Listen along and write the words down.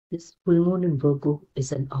This full moon in Virgo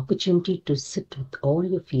is an opportunity to sit with all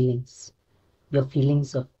your feelings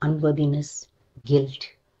of unworthiness, guilt,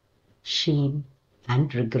 shame,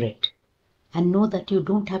 and regret, and know that you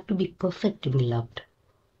don't have to be perfect to be loved.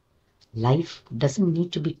 Life doesn't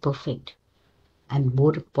need to be perfect, and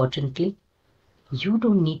more importantly, you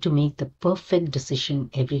don't need to make the perfect decision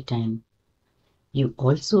every time. You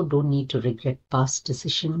also don't need to regret past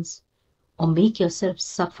decisions or make yourself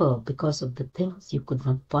suffer because of the things you could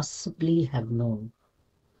not possibly have known.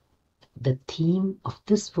 The theme of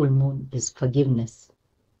this full moon is forgiveness.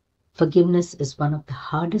 Forgiveness is one of the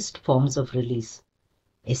hardest forms of release,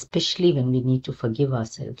 especially when we need to forgive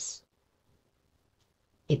ourselves.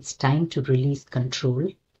 It's time to release control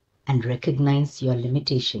and recognize your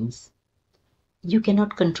limitations. You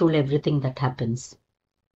cannot control everything that happens.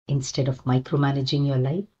 Instead of micromanaging your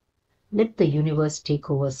life, let the universe take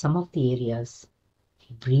over some of the areas.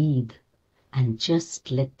 Breathe and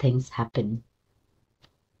just let things happen.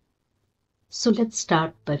 So let's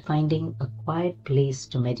start by finding a quiet place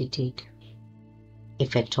to meditate.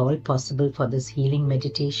 If at all possible for this healing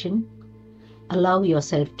meditation, allow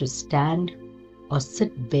yourself to stand or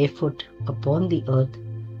sit barefoot upon the earth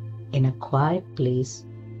in a quiet place,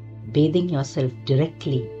 bathing yourself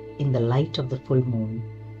directly in the light of the full moon.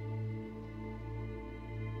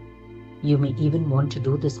 You may even want to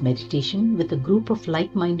do this meditation with a group of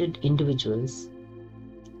like-minded individuals.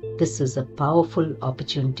 This is a powerful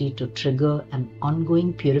opportunity to trigger an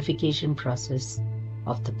ongoing purification process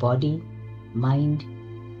of the body, mind,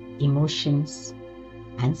 emotions,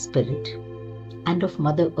 and spirit, and of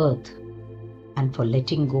Mother Earth, and for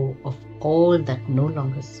letting go of all that no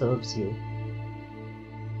longer serves you.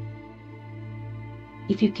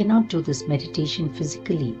 If you cannot do this meditation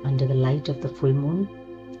physically under the light of the full moon,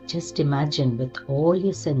 just imagine with all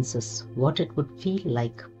your senses what it would feel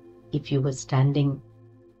like if you were standing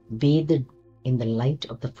bathed in the light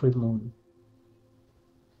of the full moon.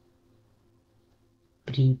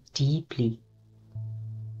 Breathe deeply,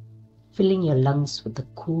 filling your lungs with the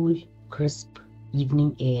cool, crisp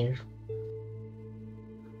evening air,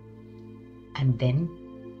 and then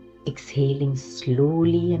exhaling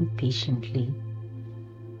slowly and patiently,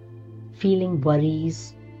 feeling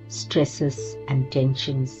worries, stresses, and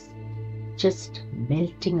tensions just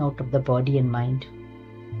melting out of the body and mind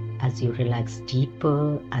as you relax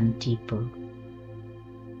deeper and deeper.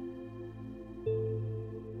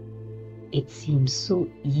 It seems so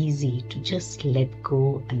easy to just let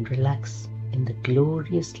go and relax in the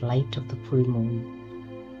glorious light of the full moon.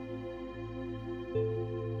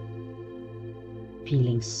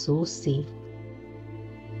 Feeling so safe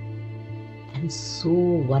and so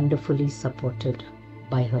wonderfully supported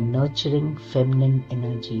by her nurturing feminine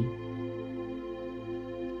energy.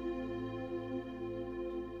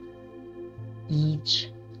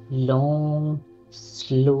 Each long,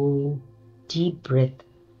 slow, deep breath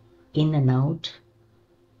in and out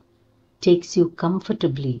takes you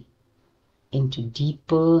comfortably into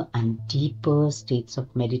deeper and deeper states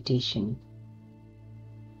of meditation.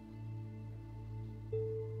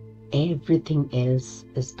 Everything else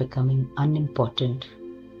is becoming unimportant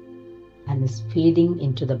and is fading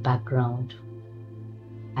into the background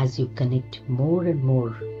as you connect more and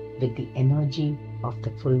more with the energy of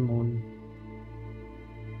the full moon.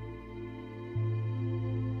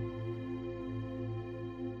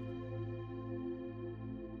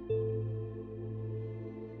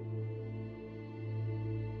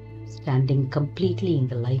 Standing completely in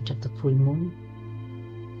the light of the full moon,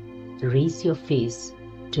 raise your face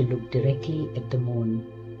to look directly at the moon.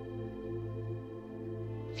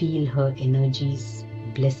 Feel her energies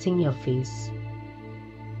blessing your face.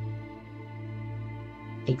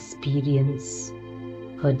 Experience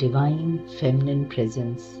her divine feminine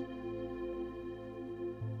presence.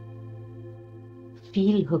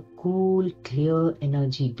 Feel her cool, clear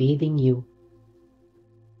energy bathing you.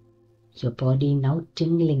 Your body now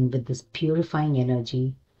tingling with this purifying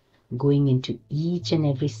energy, going into each and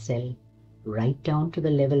every cell, right down to the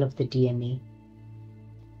level of the DNA.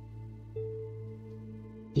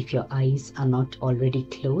 If your eyes are not already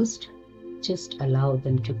closed, just allow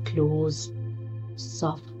them to close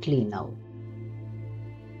softly now.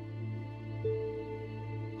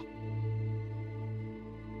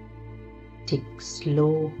 Take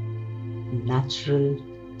slow, natural,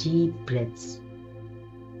 deep breaths.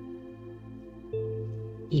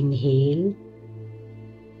 Inhale,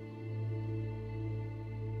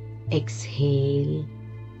 exhale.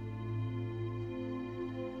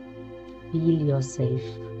 Feel yourself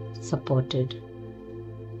supported.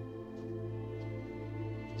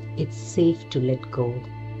 It's safe to let go.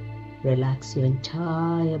 Relax your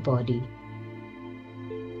entire body.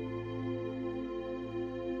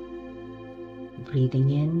 Breathing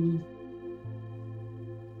in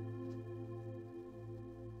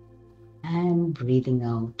and breathing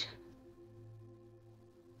out.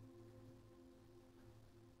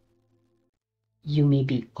 You may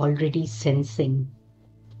be already sensing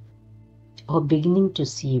or beginning to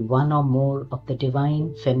see one or more of the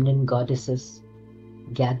divine feminine goddesses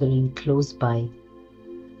gathering close by,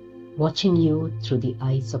 watching you through the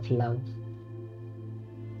eyes of love.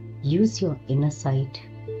 Use your inner sight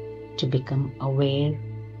to become aware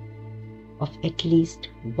of at least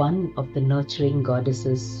one of the nurturing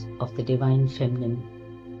goddesses of the divine feminine.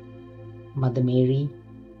 Mother Mary,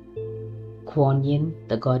 Kuan Yin,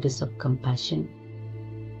 the goddess of compassion,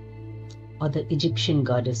 or the Egyptian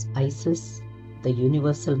goddess Isis, the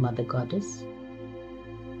universal mother goddess,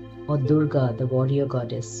 or Durga, the warrior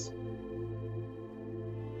goddess.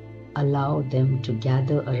 Allow them to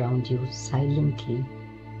gather around you silently,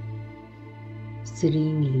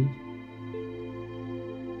 serenely,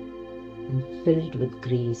 and filled with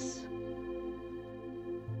grace.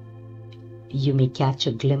 You may catch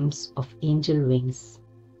a glimpse of angel wings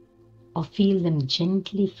or feel them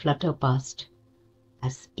gently flutter past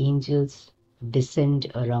as angels descend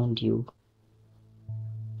around you.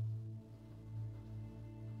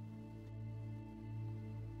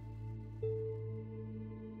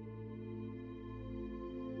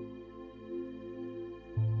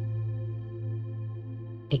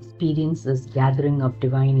 Experience this gathering of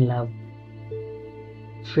divine love.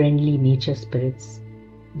 Friendly nature spirits,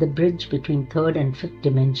 the bridge between third and fifth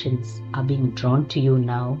dimensions, are being drawn to you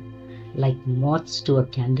now like moths to a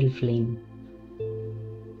candle flame.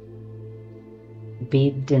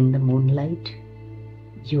 Bathed in the moonlight,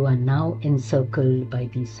 you are now encircled by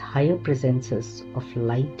these higher presences of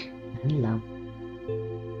light and love.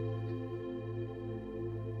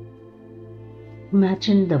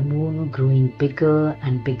 Imagine the moon growing bigger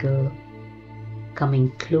and bigger,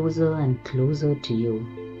 coming closer and closer to you.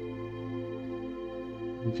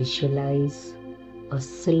 Visualize a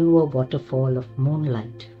silver waterfall of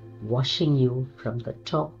moonlight washing you from the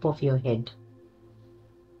top of your head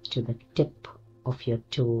to the tip of your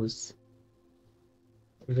toes,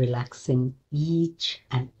 relaxing each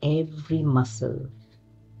and every muscle,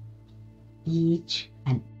 each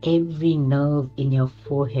and every nerve in your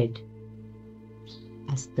forehead,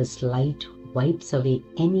 as this light wipes away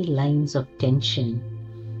any lines of tension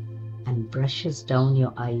and brushes down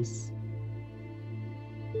your eyes.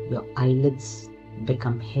 Your eyelids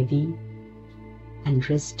become heavy and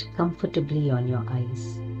rest comfortably on your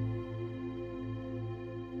eyes.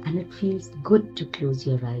 And it feels good to close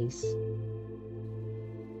your eyes.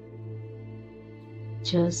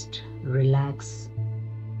 Just relax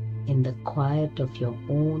in the quiet of your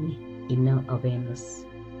own inner awareness.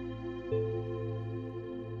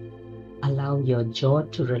 Allow your jaw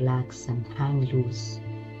to relax and hang loose.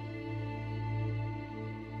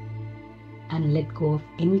 And let go of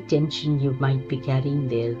any tension you might be carrying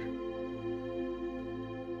there.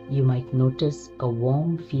 You might notice a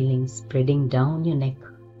warm feeling spreading down your neck,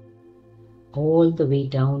 all the way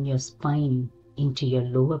down your spine into your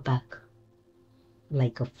lower back,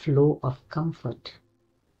 like a flow of comfort,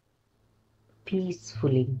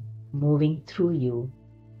 peacefully moving through you.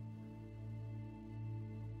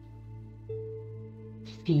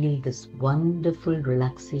 Feel this wonderful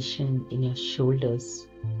relaxation in your shoulders,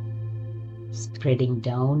 spreading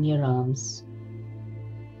down your arms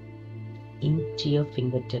into your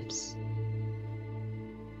fingertips.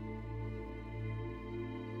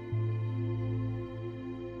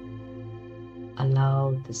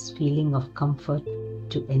 Allow this feeling of comfort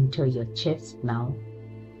to enter your chest now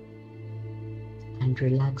and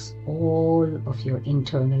relax all of your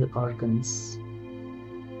internal organs.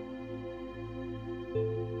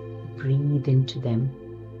 Breathe into them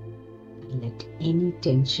and let any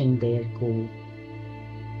tension there go.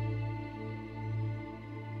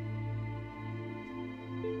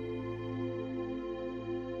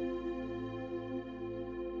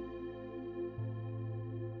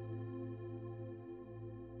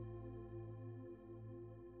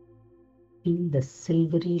 Feel the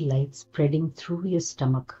silvery light spreading through your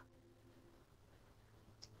stomach,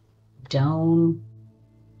 down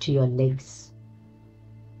to your legs,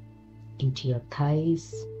 into your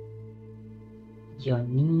thighs, your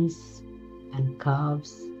knees and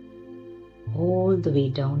calves, all the way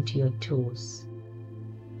down to your toes.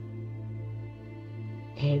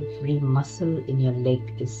 Every muscle in your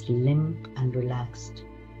leg is limp and relaxed.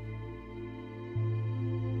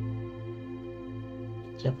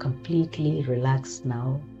 You're completely relaxed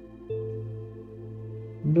now.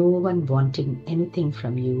 No one wanting anything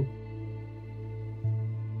from you.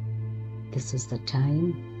 This is the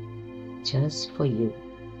time just for you.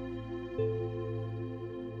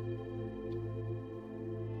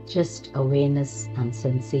 Just awareness and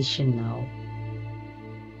sensation now.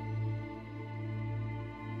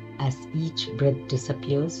 As each breath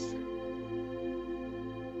disappears,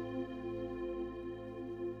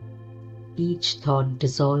 each thought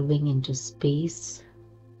dissolving into space,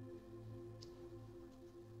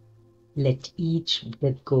 let each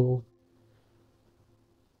breath go,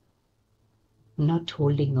 not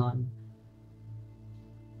holding on.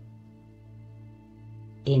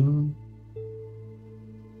 In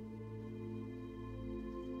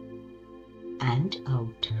and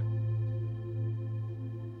out.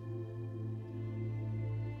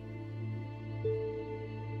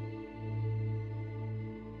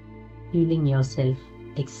 Feeling yourself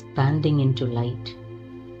expanding into light,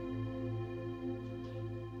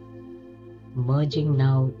 merging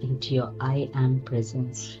now into your I Am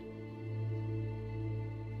presence.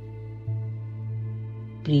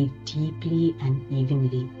 Breathe deeply and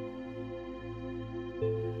evenly.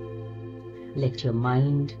 Let your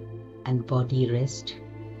mind and body rest.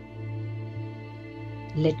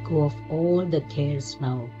 Let go of all the cares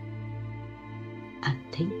now and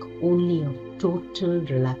think only of total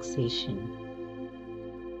relaxation.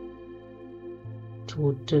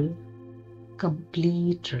 Total,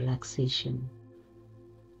 complete relaxation.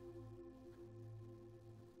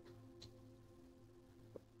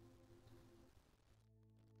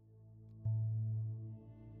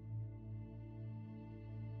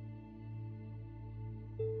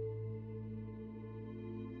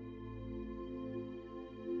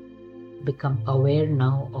 Become aware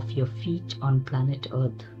now of your feet on planet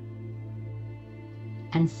Earth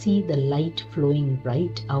and see the light flowing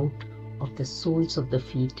right out of the soles of the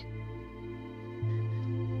feet,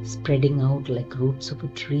 spreading out like roots of a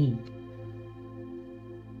tree.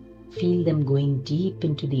 Feel them going deep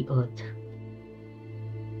into the earth.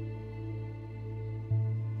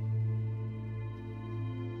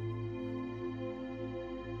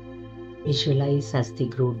 Visualize as they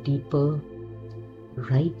grow deeper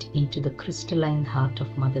right into the crystalline heart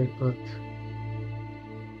of Mother Earth,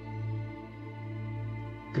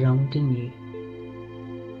 grounding you.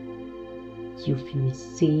 You feel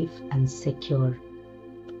safe and secure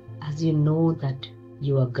as you know that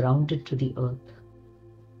you are grounded to the earth.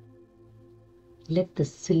 Let the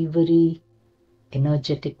silvery,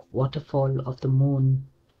 energetic waterfall of the moon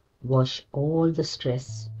wash all the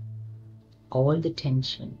stress, all the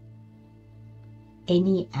tension,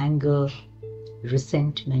 any anger,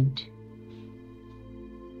 resentment,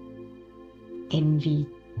 envy,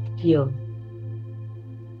 fear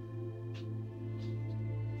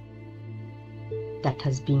that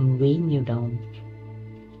has been weighing you down.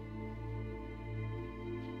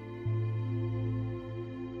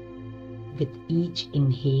 With each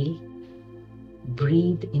inhale,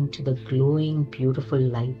 breathe into the glowing, beautiful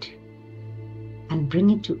light and bring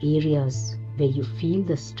it to areas where you feel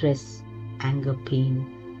the stress, anger,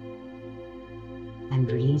 pain, and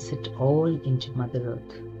release it all into Mother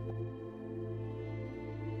Earth.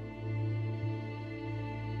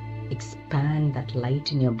 Expand that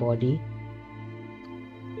light in your body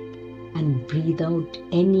and breathe out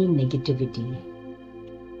any negativity.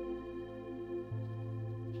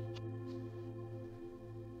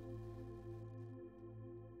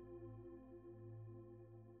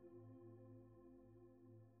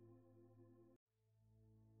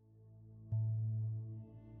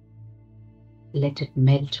 Let it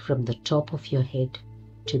melt from the top of your head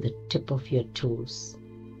to the tip of your toes.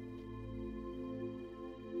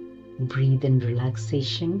 Breathe in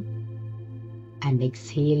relaxation and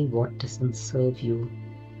exhale what doesn't serve you.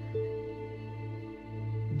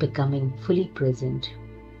 Becoming fully present,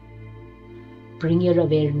 bring your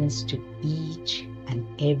awareness to each and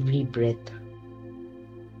every breath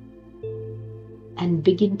and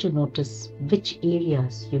begin to notice which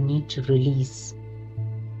areas you need to release,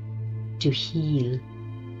 to heal,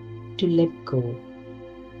 to let go.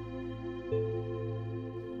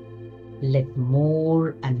 Let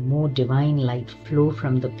more and more divine light flow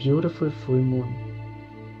from the beautiful full moon.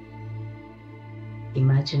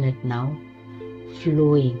 Imagine it now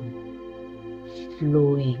flowing,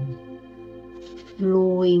 flowing,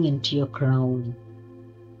 flowing into your crown,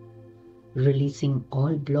 releasing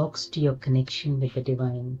all blocks to your connection with the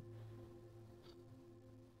divine.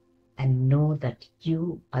 And know that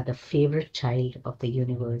you are the favorite child of the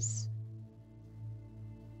universe.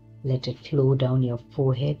 Let it flow down your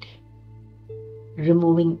forehead,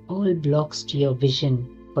 removing all blocks to your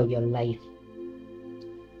vision for your life,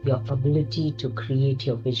 your ability to create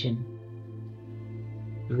your vision.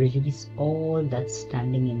 Release all that's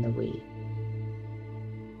standing in the way.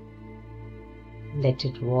 Let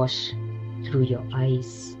it wash through your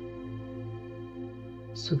eyes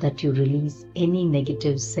so that you release any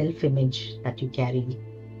negative self-image that you carry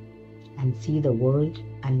and see the world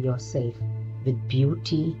and yourself with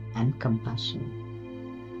beauty and compassion.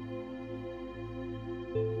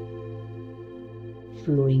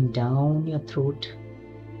 Flowing down your throat,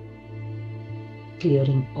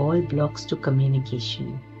 clearing all blocks to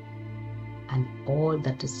communication and all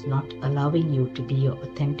that is not allowing you to be your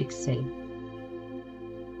authentic self.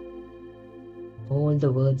 All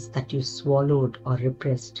the words that you swallowed or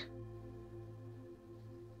repressed,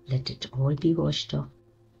 let it all be washed off.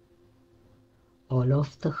 All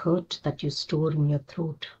of the hurt that you store in your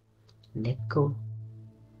throat, let go.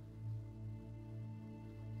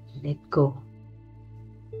 Let go.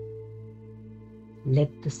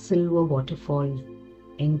 Let the silver waterfall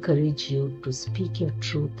encourage you to speak your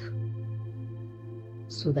truth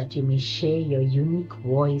so that you may share your unique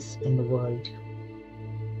voice in the world.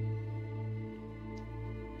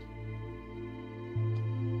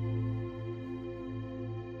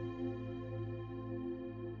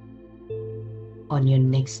 On your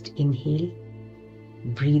next inhale,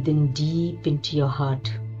 breathe in deep into your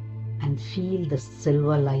heart and feel the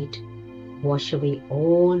silver light wash away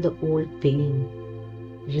all the old pain,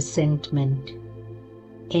 resentment,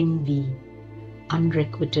 envy,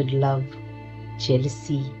 unrequited love,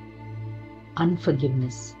 jealousy,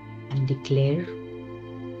 unforgiveness, and declare,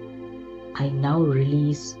 I now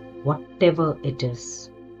release whatever it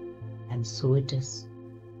is, and so it is.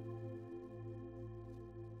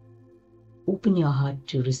 Open your heart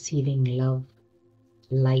to receiving love,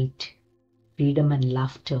 light, freedom, and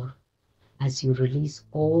laughter as you release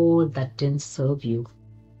all that didn't serve you.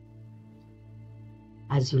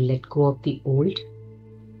 As you let go of the old,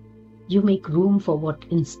 you make room for what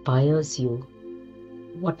inspires you,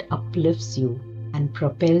 what uplifts you and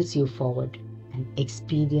propels you forward, and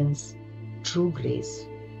experience true grace.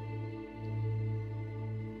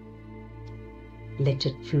 Let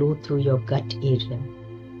it flow through your gut area,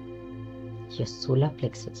 your solar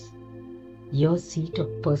plexus, your seat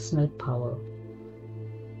of personal power,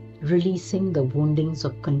 releasing the woundings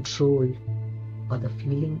of control or the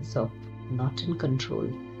feelings of not in control.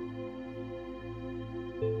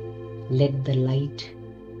 Let the light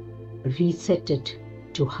reset it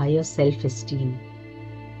to higher self-esteem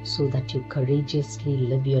so that you courageously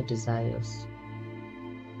live your desires.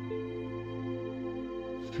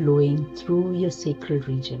 Flowing through your sacral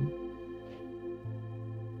region,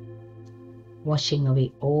 washing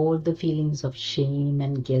away all the feelings of shame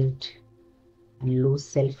and guilt and low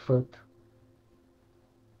self-worth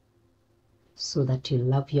so that you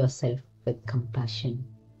love yourself with compassion.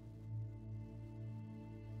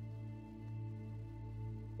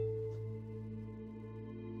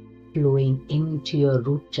 Flowing into your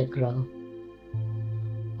root chakra,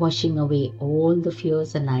 washing away all the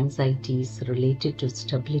fears and anxieties related to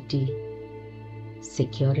stability,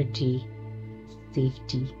 security,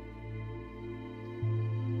 safety.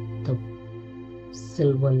 The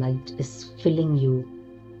silver light is filling you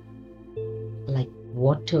like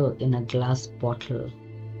water in a glass bottle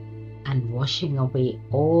and washing away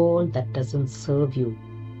all that doesn't serve you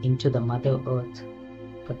into the Mother Earth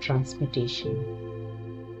for transmutation.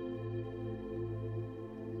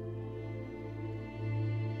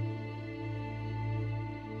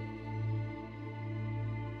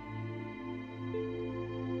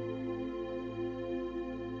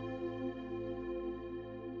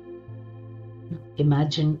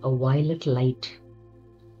 Imagine a violet light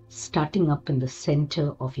starting up in the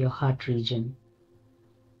center of your heart region.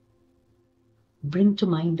 Bring to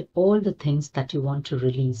mind all the things that you want to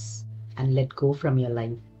release and let go from your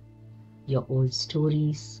life. Your old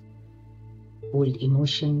stories, old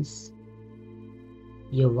emotions,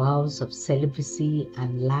 your vows of celibacy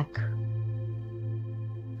and lack,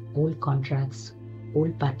 old contracts,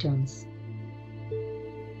 old patterns.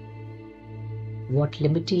 What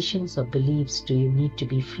limitations or beliefs do you need to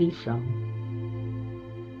be free from?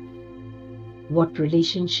 What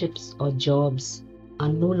relationships or jobs are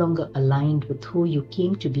no longer aligned with who you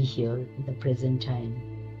came to be here in the present time?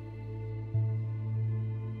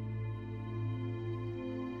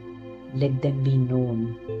 Let them be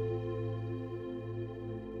known.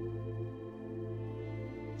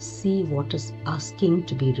 See what is asking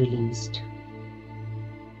to be released.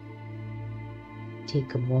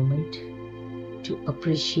 Take a moment to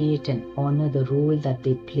appreciate and honor the role that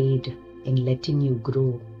they played in letting you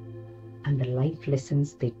grow and the life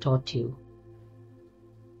lessons they taught you.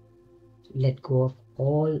 Let go of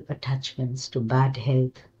all attachments to bad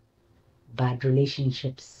health, bad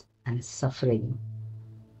relationships, and suffering.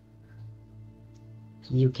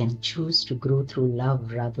 You can choose to grow through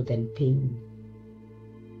love rather than pain.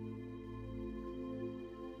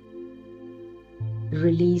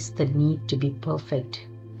 Release the need to be perfect,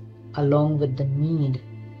 along with the need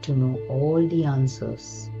to know all the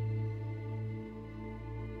answers.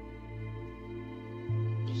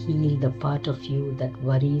 Heal the part of you that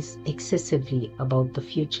worries excessively about the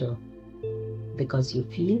future because you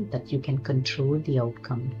feel that you can control the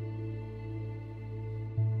outcome.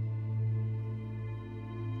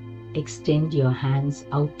 Extend your hands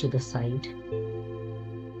out to the side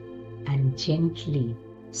and gently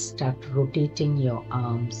start rotating your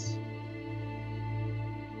arms,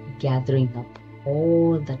 gathering up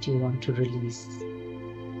all that you want to release.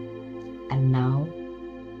 And now,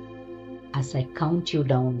 as I count you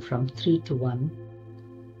down from 3 to 1,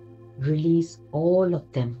 release all of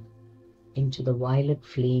them into the violet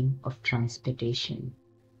flame of transmutation.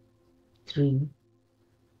 3,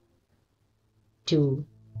 2,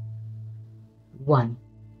 1.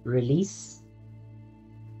 Release.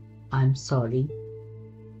 I'm sorry.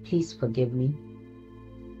 Please forgive me.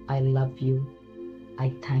 I love you.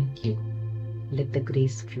 I thank you. Let the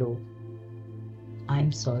grace flow.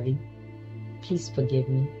 I'm sorry. Please forgive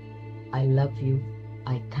me. I love you.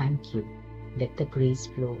 I thank you. Let the grace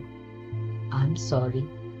flow. I'm sorry.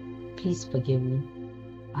 Please forgive me.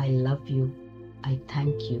 I love you. I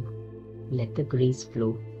thank you. Let the grace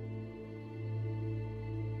flow.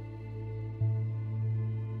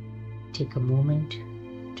 Take a moment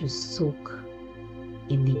to soak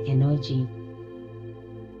in the energy.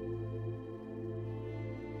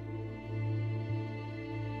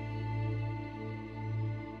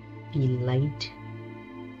 Feel light.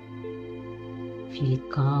 Feel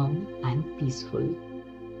calm and peaceful.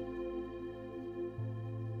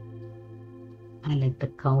 And at the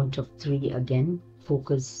count of 3 again,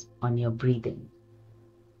 focus on your breathing.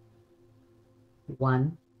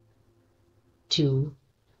 1, 2,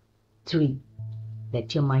 3.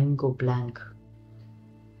 Let your mind go blank.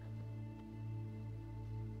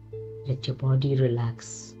 Let your body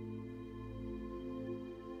relax.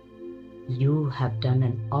 You have done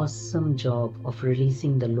an awesome job of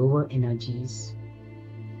releasing the lower energies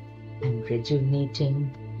and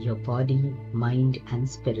rejuvenating your body, mind, and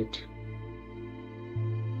spirit.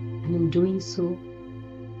 And in doing so,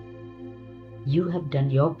 you have done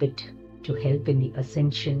your bit to help in the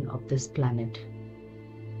ascension of this planet.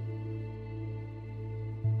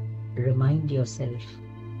 Remind yourself,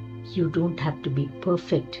 you don't have to be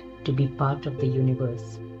perfect to be part of the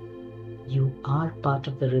universe. You are part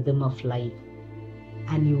of the rhythm of life,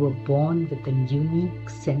 and you were born with a unique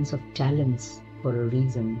sense of talents for a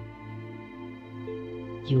reason.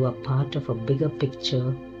 You are part of a bigger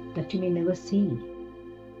picture that you may never see.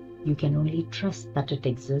 You can only trust that it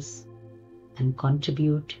exists and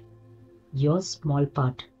contribute your small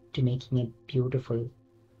part to making it beautiful.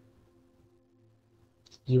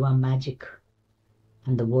 You are magic,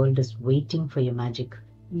 and the world is waiting for your magic,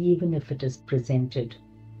 even if it is presented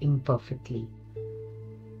imperfectly.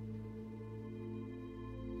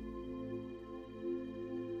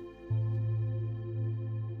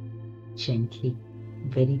 Gently,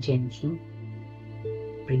 very gently,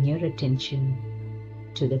 bring your attention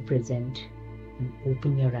to the present and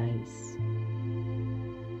open your eyes.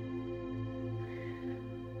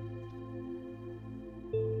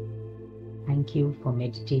 Thank you for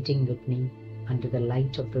meditating with me under the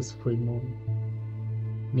light of this full moon.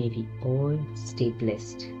 May we all stay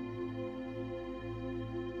blessed.